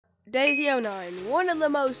DAISY09, one of the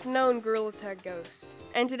most known Gorilla Tag ghosts.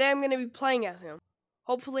 And today I'm going to be playing as him.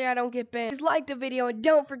 Hopefully I don't get banned. Please like the video and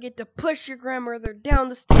don't forget to push your grandmother down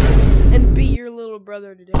the stairs and beat your little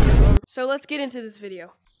brother to death. So let's get into this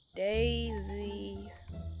video. DAISY09.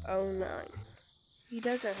 He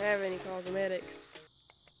doesn't have any cosmetics.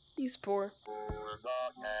 He's poor.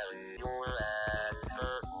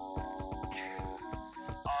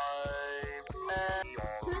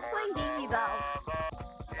 Who's playing Daisy Bell?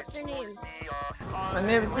 What's her name? My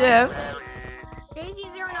name is Jeff.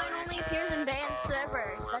 DAISY09 only appears in banned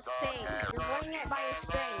servers. That's fake. You're holding it by your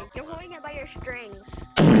strings. You're holding it by your strings.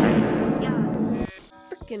 Yeah.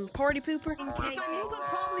 Freaking party pooper. If I knew, but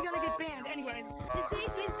probably gonna get banned. Anyways, it's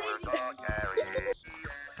Daisy. It's Daisy.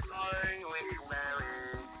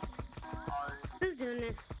 Who's doing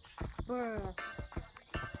this? Bruh.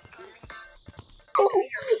 Oh,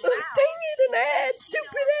 they need an ad,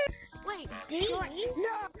 stupid ad. Wait, Daisy? No.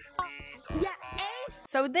 Yeah, Ace?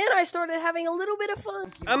 So then I started having a little bit of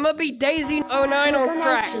fun. I'm gonna be DAISY09 on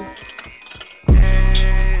crack.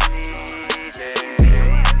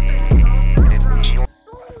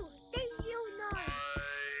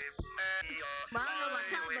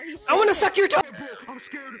 I wanna suck your toe! I'm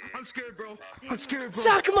scared, bro. I'm scared, bro.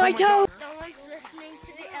 Suck my toe! No one's listening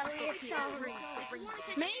to the Elliot song.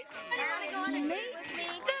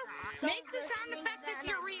 Make the sound effect if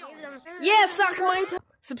you're real. Yeah, suck my toe!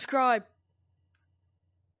 Subscribe.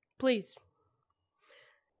 Please.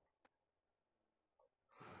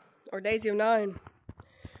 Or DAISY09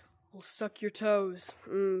 will suck your toes.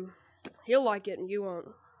 He'll like it and you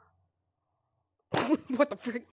won't. What the frick?